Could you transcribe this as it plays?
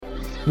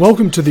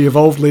Welcome to the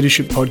Evolved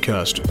Leadership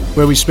Podcast,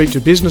 where we speak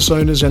to business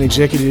owners and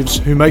executives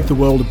who make the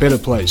world a better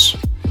place.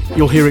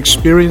 You'll hear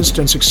experienced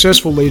and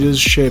successful leaders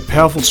share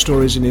powerful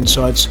stories and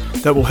insights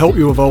that will help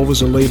you evolve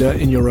as a leader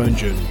in your own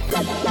journey.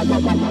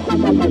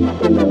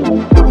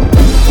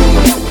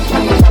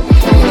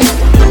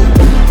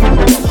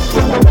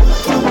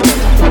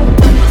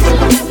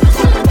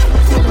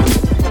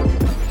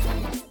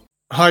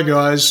 Hi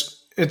guys.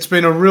 It's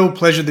been a real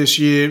pleasure this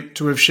year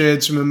to have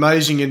shared some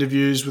amazing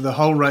interviews with a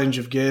whole range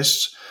of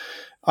guests.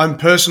 I'm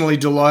personally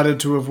delighted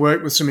to have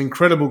worked with some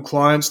incredible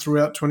clients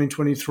throughout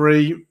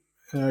 2023.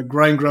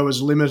 Grain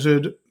Growers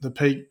Limited, the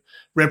peak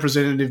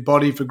representative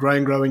body for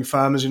grain growing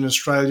farmers in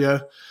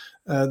Australia.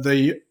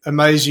 The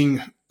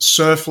amazing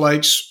Surf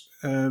Lakes,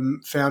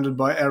 founded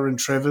by Aaron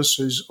Trevis,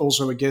 who's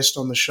also a guest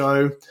on the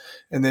show,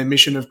 and their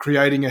mission of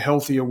creating a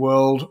healthier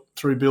world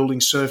through building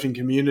surfing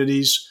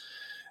communities.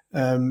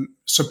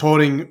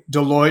 Supporting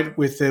Deloitte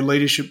with their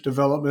leadership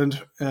development,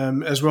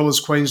 as well as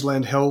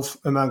Queensland Health,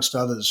 amongst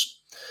others.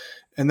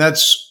 And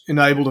that's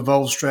enabled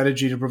Evolve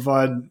Strategy to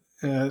provide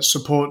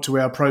support to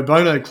our pro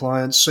bono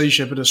clients, Sea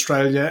Shepherd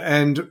Australia,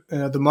 and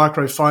the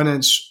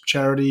microfinance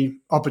charity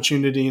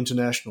Opportunity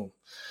International.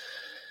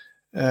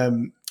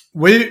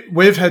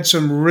 We've had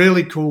some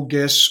really cool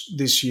guests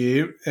this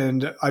year,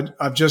 and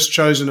I've just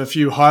chosen a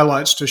few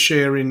highlights to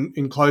share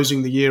in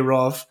closing the year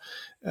off.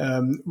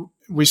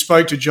 We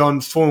spoke to John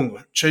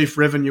Fung, Chief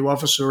Revenue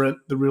Officer at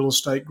the real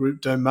estate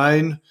group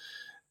Domain,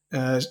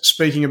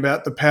 speaking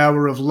about the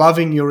power of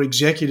loving your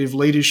executive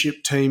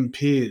leadership team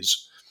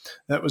peers.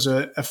 That was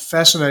a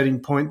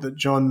fascinating point that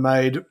John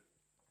made,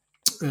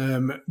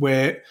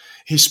 where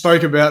he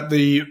spoke about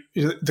the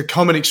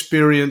common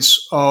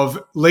experience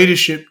of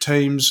leadership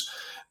teams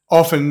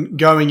often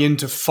going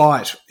into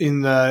fight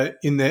in their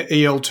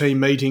ELT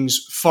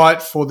meetings,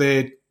 fight for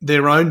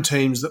their own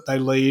teams that they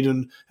lead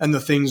and the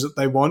things that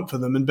they want for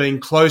them, and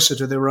being closer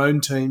to their own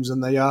teams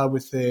than they are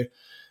with their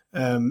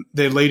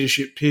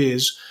leadership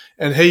peers.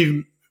 And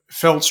he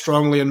felt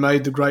strongly and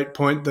made the great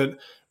point that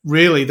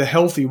really the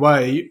healthy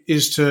way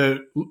is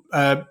to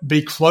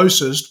be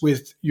closest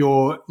with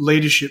your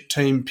leadership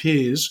team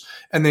peers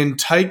and then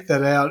take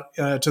that out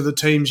to the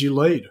teams you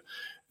lead.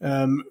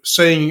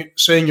 Seeing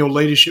your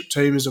leadership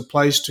team as a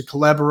place to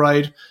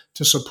collaborate,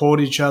 to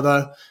support each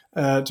other,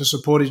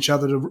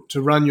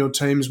 to run your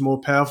teams more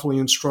powerfully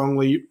and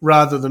strongly,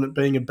 rather than it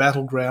being a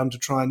battleground to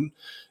try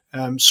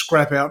and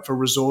scrap out for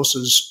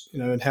resources,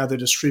 and how they're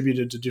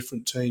distributed to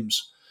different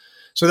teams.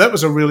 So that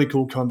was a really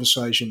cool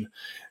conversation.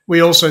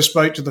 We also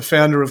spoke to the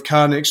founder of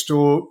Car Next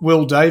Door,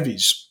 Will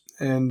Davies,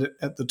 and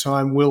at the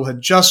time, Will had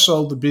just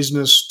sold the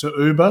business to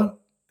Uber.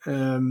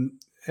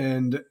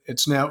 And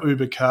it's now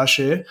Uber Car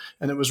Share.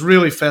 And it was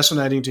really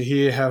fascinating to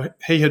hear how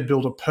he had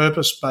built a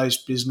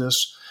purpose-based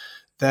business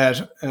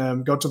that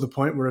got to the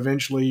point where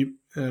eventually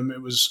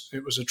it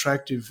was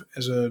attractive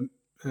as a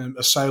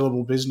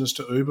saleable business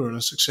to Uber and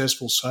a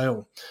successful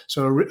sale.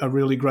 So a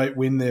really great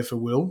win there for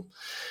Will.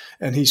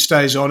 And he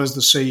stays on as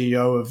the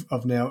CEO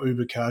of now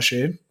Uber Car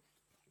Share.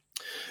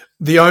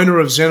 The owner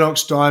of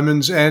Xenox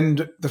Diamonds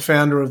and the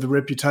founder of the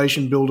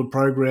Reputation Builder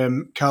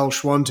program, Carl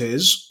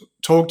Schwantes,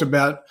 talked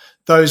about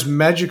those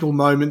magical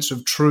moments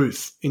of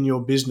truth in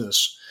your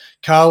business.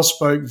 Carl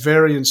spoke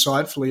very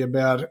insightfully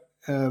about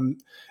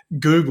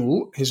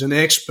Google. He's an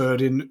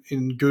expert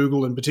in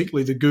Google, and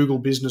particularly the Google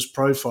Business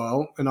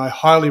Profile, and I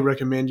highly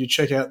recommend you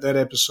check out that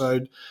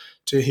episode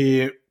to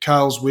hear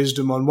Carl's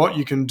wisdom on what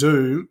you can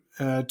do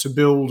to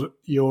build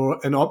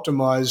and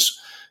optimize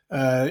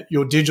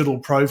your digital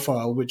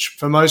profile, which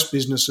for most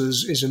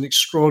businesses is an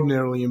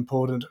extraordinarily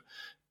important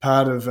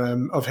part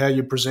of how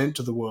you present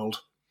to the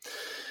world.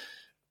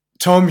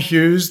 Tom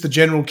Hughes, the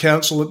General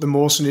Counsel at the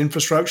Mawson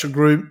Infrastructure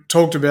Group,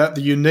 talked about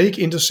the unique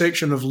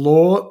intersection of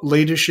law,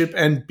 leadership,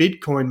 and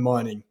Bitcoin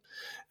mining.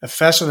 A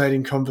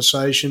fascinating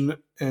conversation,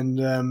 and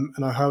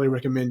I highly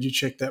recommend you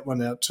check that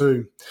one out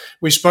too.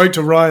 We spoke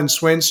to Ryan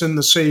Swenson,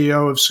 the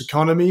CEO of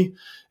Seconomy,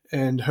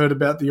 and heard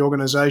about the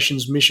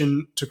organization's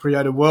mission to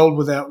create a world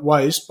without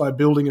waste by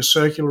building a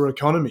circular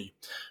economy.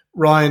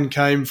 Ryan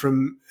came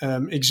from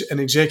an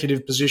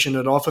executive position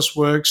at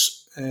Officeworks,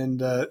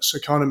 and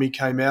Seconomy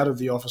came out of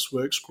the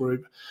Officeworks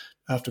group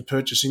after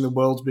purchasing the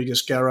world's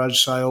biggest garage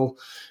sale.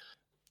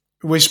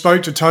 We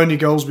spoke to Tony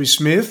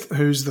Goldsby-Smith,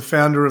 who's the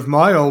founder of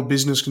my old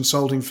business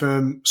consulting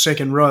firm,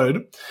 Second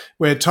Road,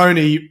 where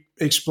Tony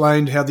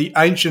explained how the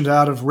ancient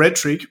art of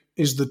rhetoric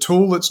is the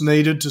tool that's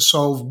needed to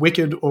solve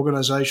wicked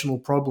organizational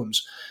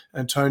problems.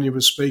 And Tony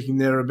was speaking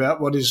there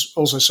about what is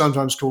also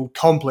sometimes called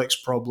complex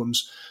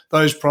problems,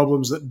 those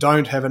problems that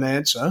don't have an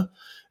answer,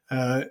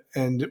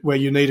 and where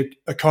you need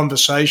a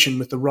conversation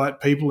with the right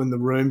people in the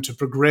room to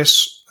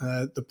progress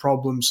the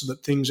problems so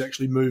that things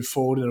actually move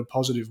forward in a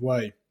positive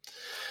way.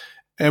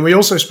 And we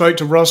also spoke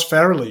to Ross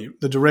Farrelly,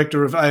 the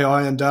Director of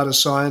AI and Data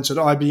Science at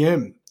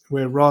IBM,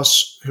 where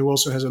Ross, who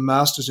also has a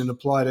Master's in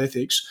Applied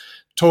Ethics,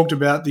 talked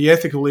about the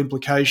ethical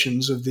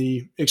implications of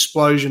the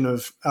explosion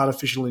of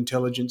artificial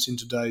intelligence in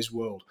today's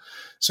world.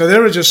 So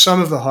there are just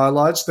some of the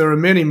highlights. There are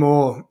many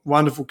more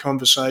wonderful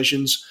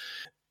conversations.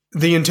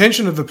 The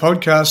intention of the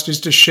podcast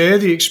is to share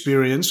the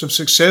experience of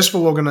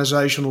successful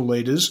organizational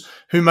leaders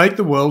who make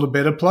the world a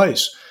better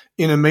place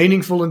in a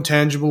meaningful and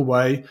tangible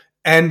way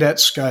and at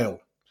scale.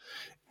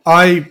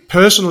 I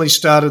personally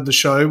started the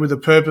show with a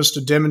purpose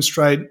to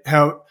demonstrate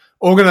how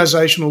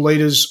organizational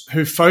leaders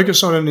who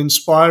focus on an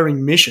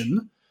inspiring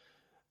mission,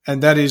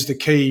 and that is the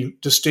key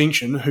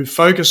distinction, who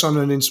focus on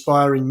an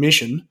inspiring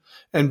mission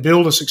and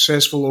build a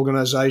successful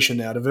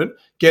organization out of it,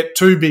 get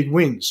two big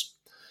wins.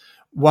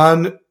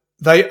 One,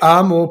 they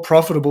are more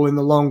profitable in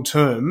the long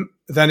term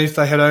than if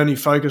they had only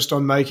focused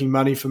on making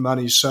money for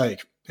money's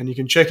sake. And you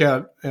can check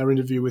out our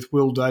interview with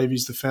Will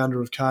Davies, the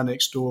founder of Car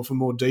Next Door, for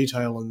more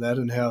detail on that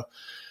and how,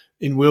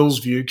 in Will's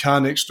view, Car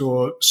Next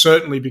Door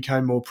certainly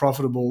became more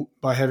profitable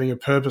by having a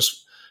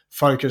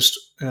purpose-focused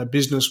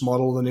business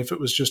model than if it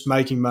was just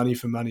making money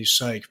for money's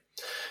sake.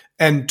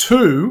 And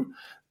two,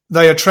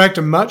 they attract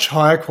a much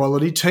higher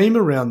quality team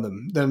around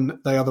them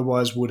than they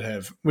otherwise would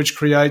have, which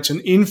creates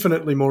an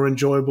infinitely more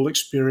enjoyable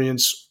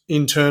experience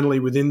internally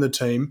within the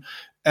team,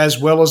 as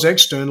well as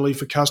externally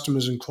for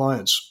customers and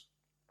clients.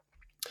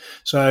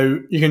 So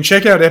you can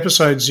check out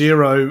episode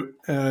 0,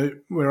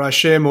 where I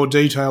share more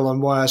detail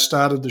on why I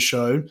started the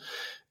show.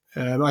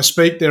 I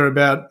speak there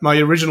about my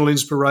original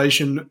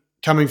inspiration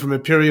coming from a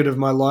period of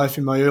my life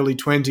in my early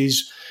 20s,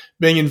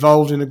 being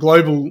involved in a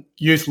global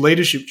youth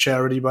leadership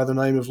charity by the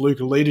name of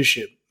Luca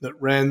Leadership that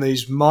ran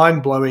these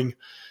mind-blowing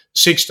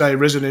 6-day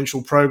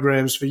residential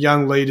programs for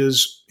young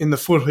leaders in the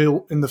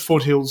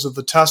foothills of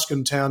the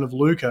Tuscan town of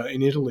Lucca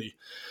in Italy.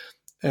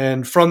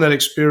 And from that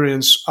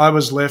experience, I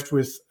was left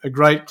with a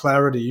great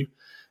clarity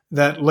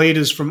that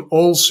leaders from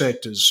all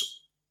sectors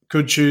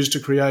could choose to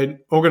create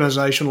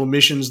organizational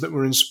missions that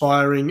were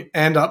inspiring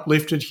and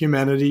uplifted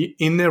humanity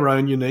in their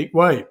own unique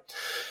way.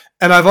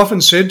 And I've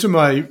often said to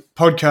my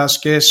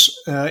podcast guests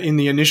in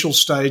the initial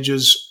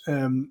stages,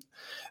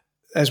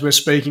 as we're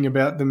speaking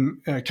about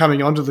them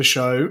coming onto the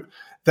show,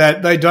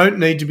 that they don't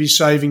need to be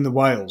saving the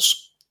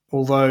whales,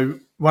 although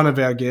one of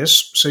our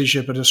guests, Sea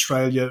Shepherd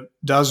Australia,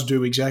 does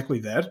do exactly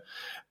that,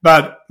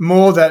 but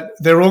more that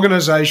their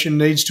organisation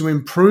needs to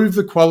improve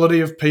the quality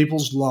of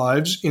people's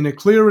lives in a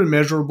clear and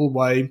measurable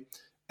way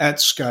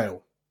at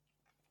scale.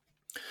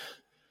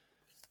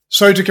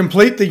 So to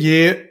complete the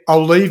year,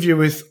 I'll leave you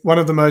with one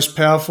of the most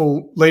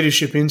powerful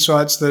leadership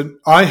insights that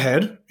I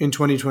had in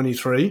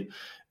 2023.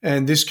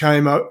 And this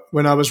came up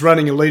when I was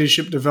running a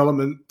leadership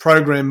development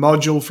program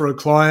module for a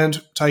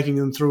client, taking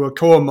them through a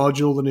core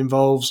module that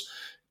involves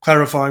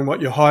clarifying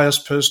what your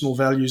highest personal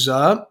values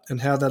are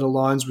and how that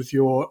aligns with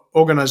your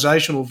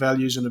organizational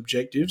values and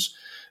objectives.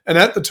 And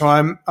at the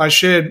time, I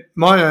shared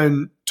my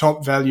own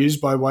top values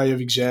by way of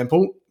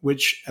example,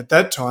 which at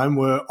that time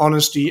were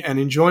honesty and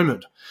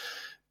enjoyment.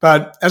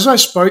 But as I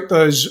spoke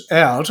those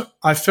out,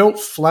 I felt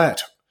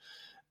flat.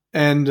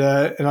 And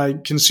I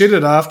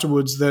considered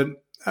afterwards that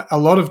a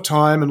lot of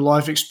time and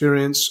life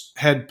experience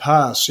had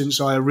passed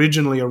since I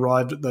originally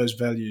arrived at those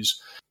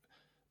values.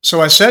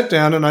 So I sat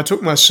down and I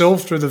took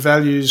myself through the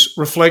values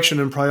reflection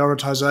and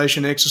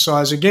prioritization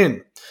exercise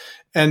again.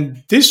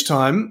 And this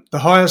time, the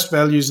highest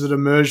values that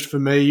emerged for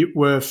me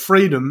were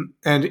freedom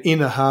and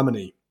inner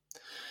harmony.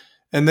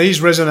 And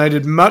these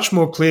resonated much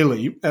more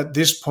clearly at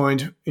this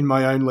point in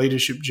my own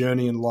leadership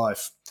journey in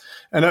life.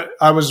 And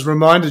I was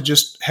reminded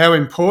just how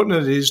important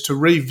it is to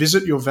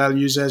revisit your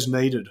values as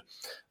needed.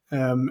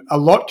 A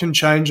lot can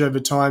change over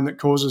time that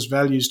causes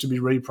values to be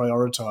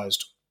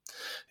reprioritized.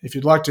 If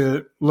you'd like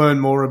to learn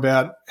more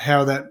about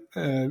how that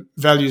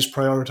values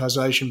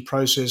prioritization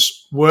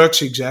process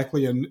works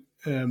exactly and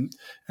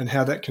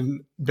how that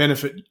can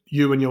benefit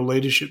you and your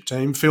leadership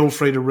team, feel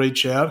free to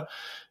reach out.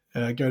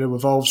 Go to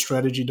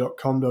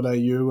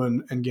evolvestrategy.com.au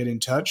and get in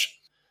touch.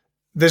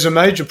 There's a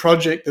major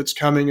project that's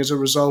coming as a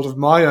result of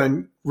my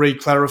own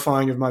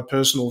re-clarifying of my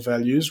personal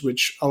values,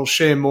 which I'll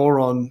share more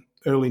on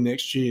early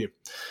next year.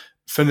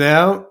 For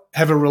now,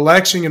 have a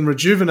relaxing and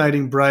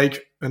rejuvenating break,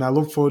 and I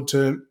look forward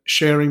to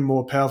sharing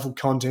more powerful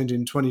content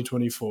in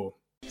 2024.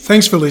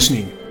 Thanks for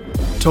listening.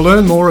 To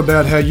learn more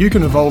about how you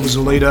can evolve as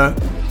a leader,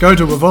 go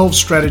to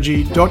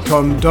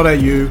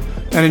evolvestrategy.com.au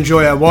and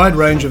enjoy our wide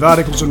range of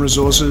articles and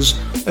resources,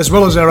 as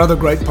well as our other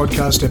great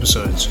podcast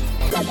episodes.